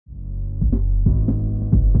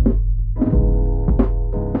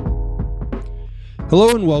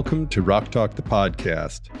Hello and welcome to Rock Talk, the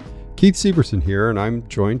podcast. Keith Severson here, and I'm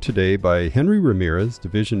joined today by Henry Ramirez,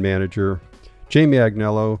 Division Manager, Jamie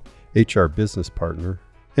Agnello, HR Business Partner,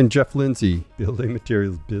 and Jeff Lindsay, Building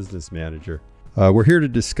Materials Business Manager. We're here to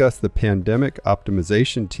discuss the Pandemic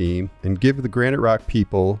Optimization Team and give the Granite Rock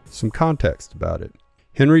people some context about it.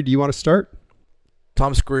 Henry, do you want to start?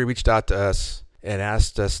 Tom Squarey reached out to us and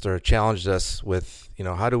asked us or challenged us with,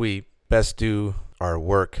 how do we best do our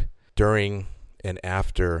work during and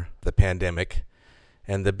after the pandemic.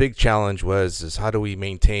 And the big challenge is how do we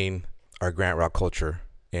maintain our Granite Rock culture?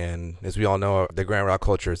 And as we all know, the Granite Rock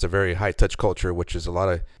culture is a very high-touch culture, which is a lot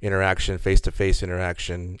of interaction, face-to-face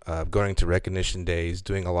interaction, going to recognition days,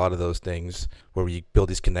 doing a lot of those things where we build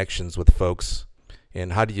these connections with folks.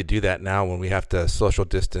 And how do you do that now when we have to social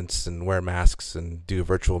distance and wear masks and do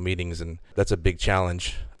virtual meetings? And that's a big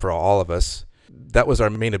challenge for all of us. That was our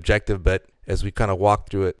main objective, but as we kind of walked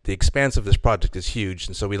through it, the expanse of this project is huge.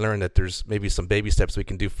 And so we learned that there's maybe some baby steps we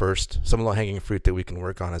can do first, some low-hanging fruit that we can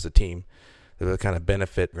work on as a team that will kind of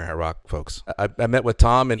benefit Granite Rock folks. I met with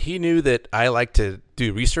Tom, and he knew that I like to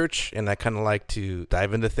do research, and I kind of like to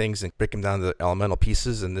dive into things and break them down to elemental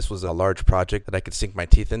pieces. And this was a large project that I could sink my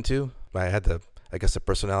teeth into. I had a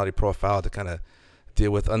personality profile to kind of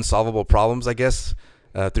deal with unsolvable problems,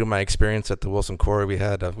 through my experience at the Wilson Quarry. We've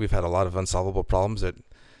had a lot of unsolvable problems that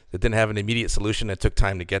didn't have an immediate solution. It took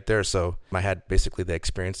time to get there. So I had basically the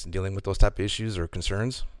experience in dealing with those type of issues or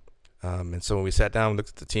concerns. And so when we sat down and looked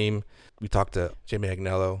at the team, we talked to Jamie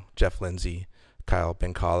Agnello, Jeff Lindsay, Kyle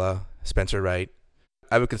Bencala, Spencer Wright.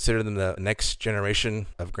 I would consider them the next generation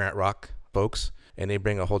of Granite Rock folks, and they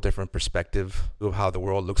bring a whole different perspective of how the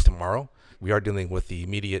world looks tomorrow. We are dealing with the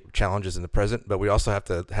immediate challenges in the present, but we also have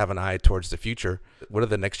to have an eye towards the future. What do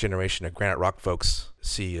the next generation of Granite Rock folks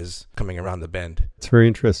see as coming around the bend? It's very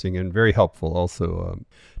interesting and very helpful also.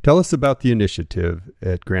 Tell us about the initiative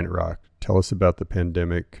at Granite Rock. Tell us about the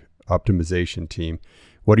Pandemic Optimization Team.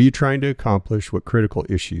 What are you trying to accomplish? What critical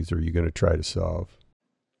issues are you going to try to solve?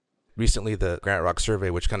 Recently, the Granite Rock survey,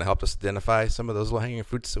 which kind of helped us identify some of those low-hanging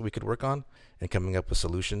fruits that we could work on and coming up with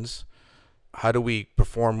solutions. How do we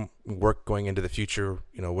perform work going into the future?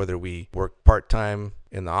 Whether we work part-time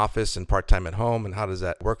in the office and part-time at home, and how does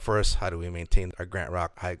that work for us? How do we maintain our Granite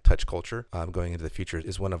Rock high-touch culture going into the future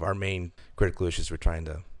is one of our main critical issues we're trying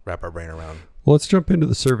to wrap our brain around. Well, let's jump into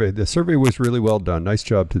the survey. The survey was really well done. Nice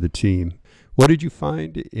job to the team. What did you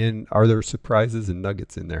find are there surprises and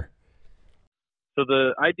nuggets in there? So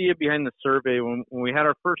the idea behind the survey, when we had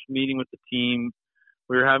our first meeting with the team,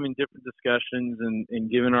 we were having different discussions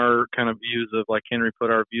and giving our kind of views of, like Henry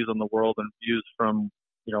put, our views on the world and views from,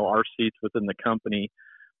 our seats within the company.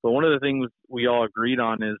 But one of the things we all agreed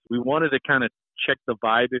on is we wanted to kind of check the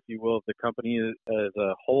vibe, if you will, of the company as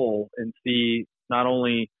a whole and see not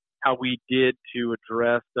only how we did to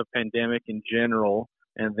address the pandemic in general,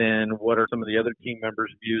 and then what are some of the other team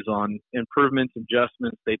members' views on improvements,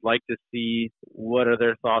 adjustments they'd like to see, what are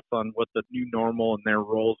their thoughts on what the new normal and their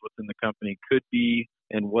roles within the company could be,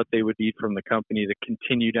 and what they would need from the company to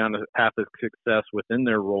continue down the path of success within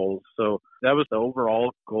their roles. So that was the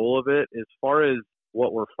overall goal of it. As far as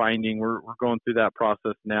what we're finding, we're going through that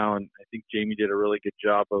process now, and I think Jamie did a really good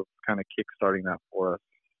job of kind of kickstarting that for us.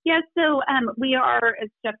 Yeah, so we are, as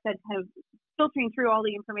Jeff said, kind of filtering through all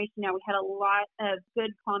the information now. We had a lot of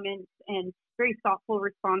good comments and very thoughtful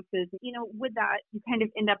responses. With that, you kind of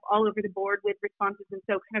end up all over the board with responses. And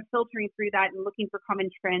so kind of filtering through that and looking for common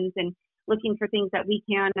trends and looking for things that we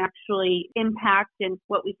can actually impact and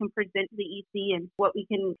what we can present to the EC and what we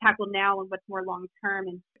can tackle now and what's more long term.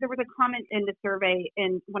 And there was a comment in the survey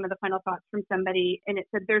in one of the final thoughts from somebody, and it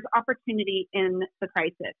said there's opportunity in the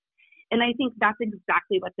crisis. And I think that's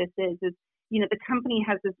exactly what this is the company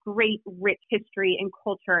has this great, rich history and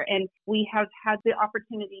culture, and we have had the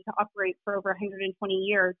opportunity to operate for over 120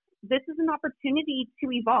 years. This is an opportunity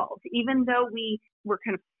to evolve. Even though we were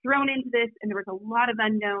kind of thrown into this and there was a lot of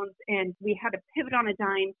unknowns and we had to pivot on a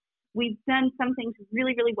dime, we've done some things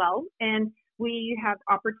really, really well, and we have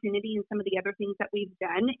opportunity in some of the other things that we've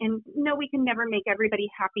done. And no, we can never make everybody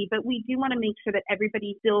happy, but we do want to make sure that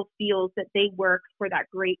everybody still feels that they work for that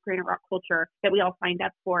great Granite Rock culture that we all signed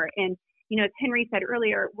up for. And as Henry said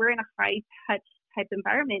earlier, we're in a high-touch type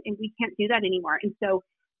environment, and we can't do that anymore. And so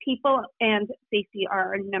people and safety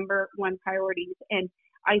are our number one priorities. And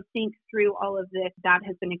I think through all of this, that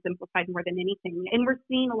has been exemplified more than anything. And we're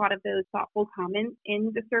seeing a lot of those thoughtful comments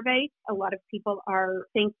in the survey. A lot of people are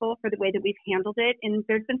thankful for the way that we've handled it. And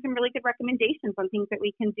there's been some really good recommendations on things that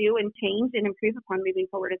we can do and change and improve upon moving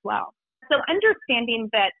forward as well. So understanding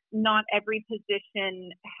that not every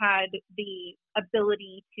position had the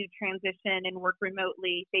ability to transition and work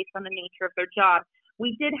remotely based on the nature of their job,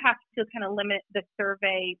 We did have to kind of limit the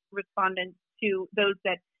survey respondents to those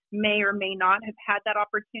that may or may not have had that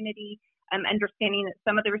opportunity, understanding that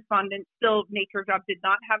some of the respondents still nature of job did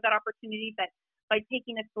not have that opportunity, but by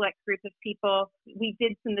taking a select group of people, we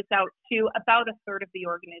did send this out to about a third of the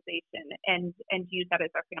organization and use that as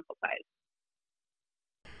our sample size.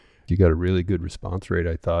 You got a really good response rate,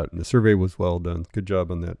 I thought, and the survey was well done. Good job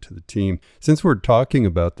on that to the team. Since we're talking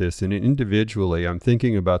about this, and individually, I'm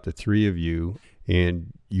thinking about the three of you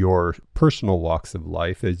and your personal walks of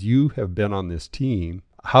life as you have been on this team.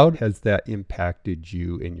 How has that impacted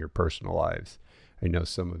you in your personal lives? I know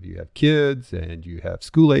some of you have kids and you have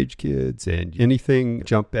school-age kids, and anything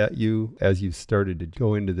jump at you as you started to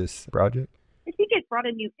go into this project? I think it brought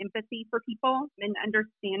a new empathy for people and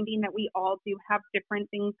understanding that we all do have different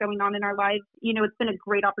things going on in our lives. You know, it's been a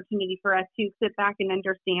great opportunity for us to sit back and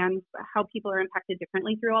understand how people are impacted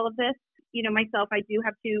differently through all of this. You know, myself, I do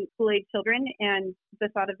have two school-age children, and the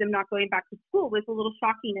thought of them not going back to school was a little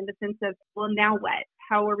shocking in the sense of, well, now what?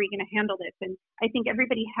 How are we going to handle this? And I think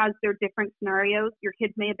everybody has their different scenarios. Your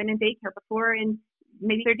kids may have been in daycare before, and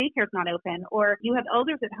maybe their daycare is not open, or you have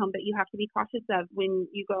elders at home that you have to be cautious of when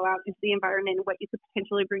you go out into the environment and what you could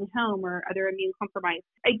potentially bring home, or other immune compromised.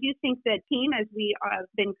 I do think that team, as we have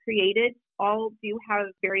been created, all do have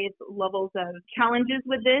various levels of challenges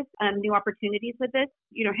with this, new opportunities with this.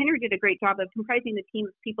 You know, Henry did a great job of comprising the team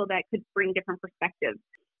of people that could bring different perspectives.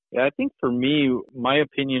 Yeah, I think for me, my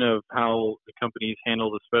opinion of how the company's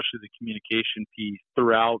handled, especially the communication piece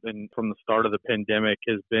throughout and from the start of the pandemic,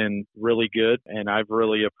 has been really good, and I've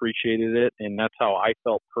really appreciated it, and that's how I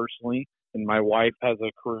felt personally. And my wife has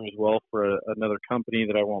a career as well for another company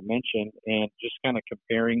that I won't mention, and just kind of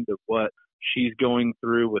comparing to what she's going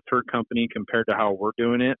through with her company compared to how we're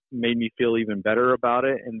doing it made me feel even better about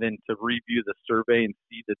it. And then to review the survey and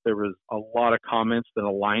see that there was a lot of comments that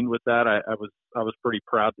aligned with that, I was pretty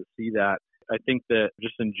proud to see that. I think that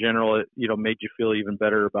just in general, it, made you feel even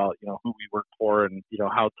better about, who we work for and,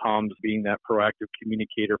 how Tom's being that proactive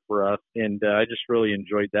communicator for us. And I just really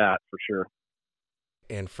enjoyed that for sure.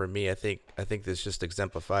 And for me, I think this just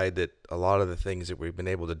exemplified that a lot of the things that we've been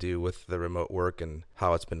able to do with the remote work and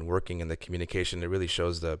how it's been working in the communication, it really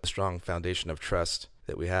shows the strong foundation of trust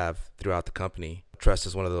that we have throughout the company. Trust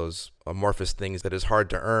is one of those amorphous things that is hard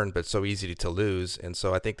to earn, but so easy to lose. And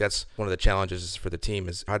so I think that's one of the challenges for the team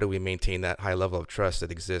is how do we maintain that high level of trust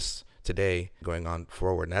that exists today going on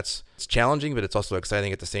forward. And it's challenging, but it's also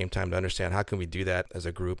exciting at the same time to understand how can we do that as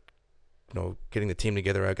a group. Getting the team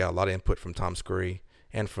together, I got a lot of input from Tom Scurry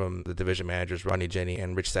and from the division managers. Ronnie Jenny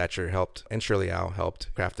and Rich Thatcher helped, and Shirley Au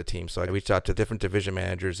helped craft the team. So I reached out to different division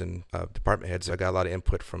managers and department heads. I got a lot of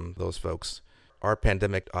input from those folks. Our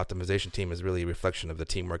pandemic optimization team is really a reflection of the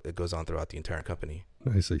teamwork that goes on throughout the entire company.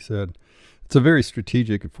 Nicely said. It's a very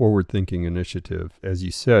strategic and forward-thinking initiative. As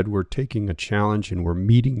you said, we're taking a challenge and we're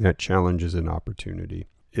meeting that challenge as an opportunity.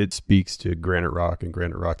 It speaks to Granite Rock and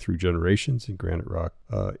Granite Rock through generations and Granite Rock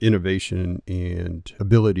innovation and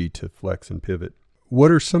ability to flex and pivot. What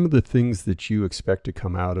are some of the things that you expect to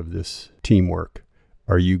come out of this teamwork?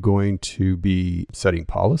 Are you going to be setting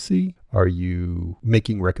policy? Are you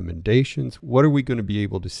making recommendations? What are we going to be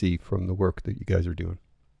able to see from the work that you guys are doing?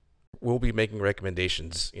 We'll be making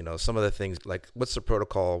recommendations. Some of the things like what's the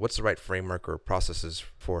protocol, what's the right framework or processes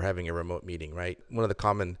for having a remote meeting, right? One of the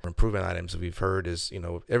common improvement items we've heard is,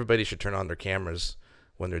 everybody should turn on their cameras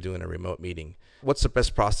when they're doing a remote meeting. What's the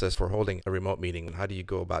best process for holding a remote meeting? How do you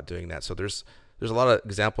go about doing that? So there's a lot of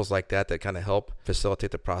examples like that kind of help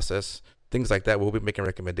facilitate the process. Things like that, we'll be making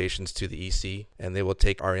recommendations to the EC, and they will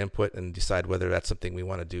take our input and decide whether that's something we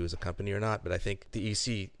want to do as a company or not. But I think the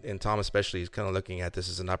EC, and Tom especially, is kind of looking at this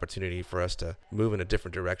as an opportunity for us to move in a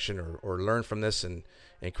different direction or learn from this and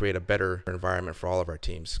create a better environment for all of our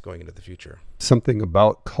teams going into the future. Something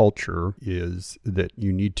about culture is that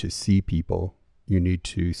you need to see people. You need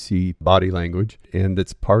to see body language, and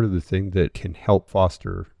that's part of the thing that can help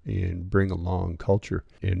foster and bring along culture.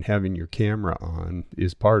 And having your camera on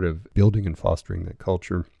is part of building and fostering that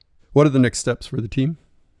culture. What are the next steps for the team?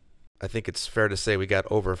 I think it's fair to say we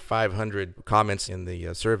got over 500 comments in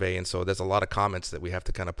the survey, and so there's a lot of comments that we have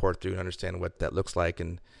to kind of pour through and understand what that looks like.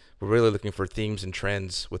 And we're really looking for themes and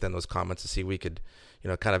trends within those comments to see if we could,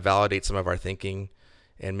 kind of validate some of our thinking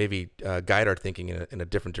and maybe guide our thinking in a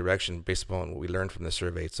different direction based upon what we learned from the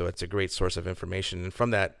survey. So it's a great source of information. And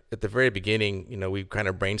from that, at the very beginning, we kind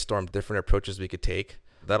of brainstormed different approaches we could take.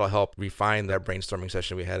 That'll help refine that brainstorming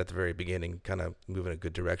session we had at the very beginning, kind of move in a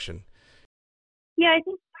good direction. Yeah, I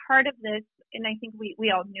think part of this, and I think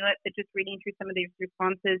we all knew it, but just reading through some of these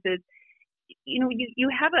responses is, you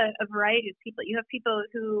have a variety of people. You have people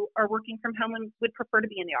who are working from home and would prefer to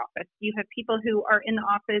be in the office. You have people who are in the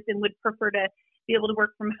office and would prefer to be able to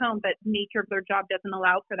work from home, but nature of their job doesn't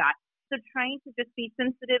allow for that. So trying to just be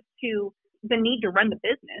sensitive to the need to run the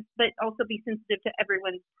business, but also be sensitive to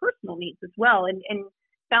everyone's personal needs as well, and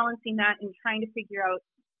balancing that and trying to figure out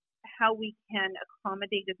how we can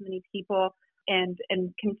accommodate as many people and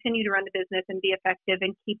continue to run the business and be effective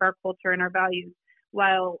and keep our culture and our values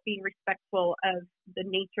while being respectful of the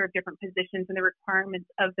nature of different positions and the requirements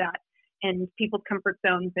of that and people's comfort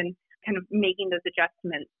zones, and kind of making those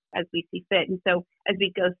adjustments as we see fit. And so as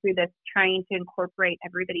we go through this, trying to incorporate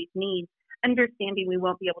everybody's needs, understanding we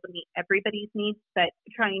won't be able to meet everybody's needs, but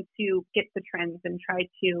trying to get the trends and try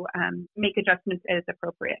to make adjustments as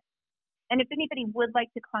appropriate. And if anybody would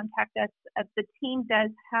like to contact us, the team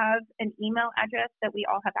does have an email address that we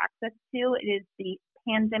all have access to. It is the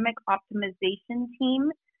Pandemic Optimization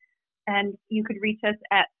Team, and you could reach us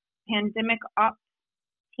at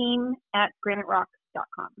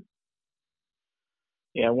pandemicopsteam@graniterock.com.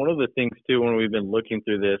 Yeah, one of the things too when we've been looking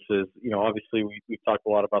through this is, obviously we've talked a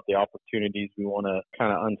lot about the opportunities we want to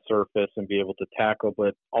kind of unsurface and be able to tackle,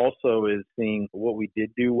 but also is seeing what we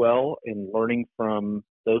did do well and learning from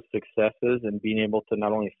those successes and being able to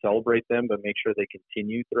not only celebrate them, but make sure they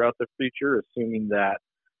continue throughout the future, assuming that,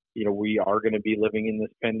 we are going to be living in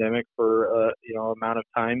this pandemic for, amount of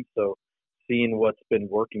time. So seeing what's been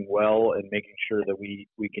working well and making sure that we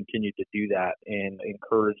continue to do that and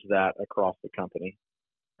encourage that across the company.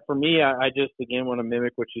 For me, I just, again, want to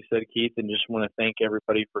mimic what you said, Keith, and just want to thank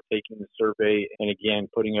everybody for taking the survey and, again,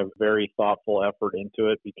 putting a very thoughtful effort into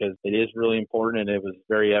it, because it is really important, and it was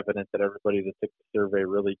very evident that everybody that took the survey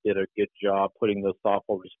really did a good job putting those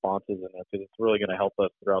thoughtful responses in there, because it's really going to help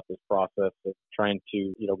us throughout this process of trying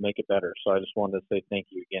to, make it better. So I just wanted to say thank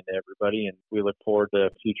you again to everybody, and we look forward to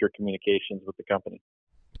future communications with the company.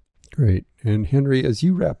 Great. And Henry, as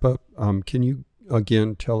you wrap up, can you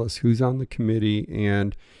again tell us who's on the committee,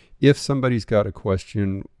 and if somebody's got a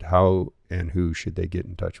question, how and who should they get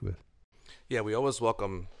in touch with? Yeah, we always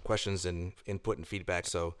welcome questions and input and feedback.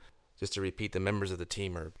 So just to repeat, the members of the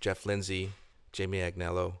team are Jeff Lindsay, Jamie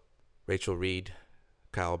Agnello, Rachel Reed,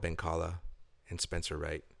 Kyle Bencala, and Spencer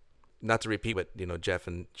Wright. Not to repeat what Jeff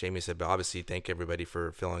and Jamie said, but obviously thank everybody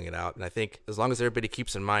for filling it out. And I think as long as everybody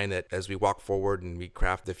keeps in mind that as we walk forward and we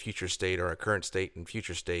craft the future state or our current state and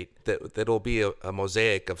future state, that it'll be a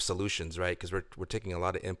mosaic of solutions, right? Because we're taking a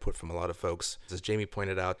lot of input from a lot of folks. As Jamie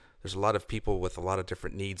pointed out, there's a lot of people with a lot of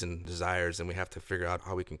different needs and desires, and we have to figure out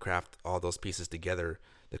how we can craft all those pieces together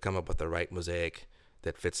to come up with the right mosaic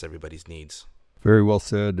that fits everybody's needs. Very well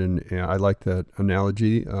said, and I like that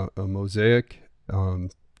analogy, a mosaic.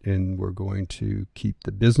 And we're going to keep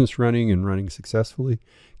the business running and running successfully,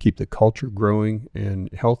 keep the culture growing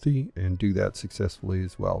and healthy, and do that successfully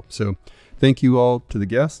as well. So thank you all to the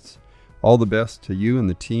guests. All the best to you and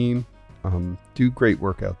the team. Do great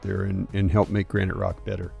work out there and help make Granite Rock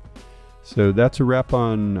better. So that's a wrap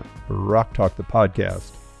on Rock Talk, the podcast.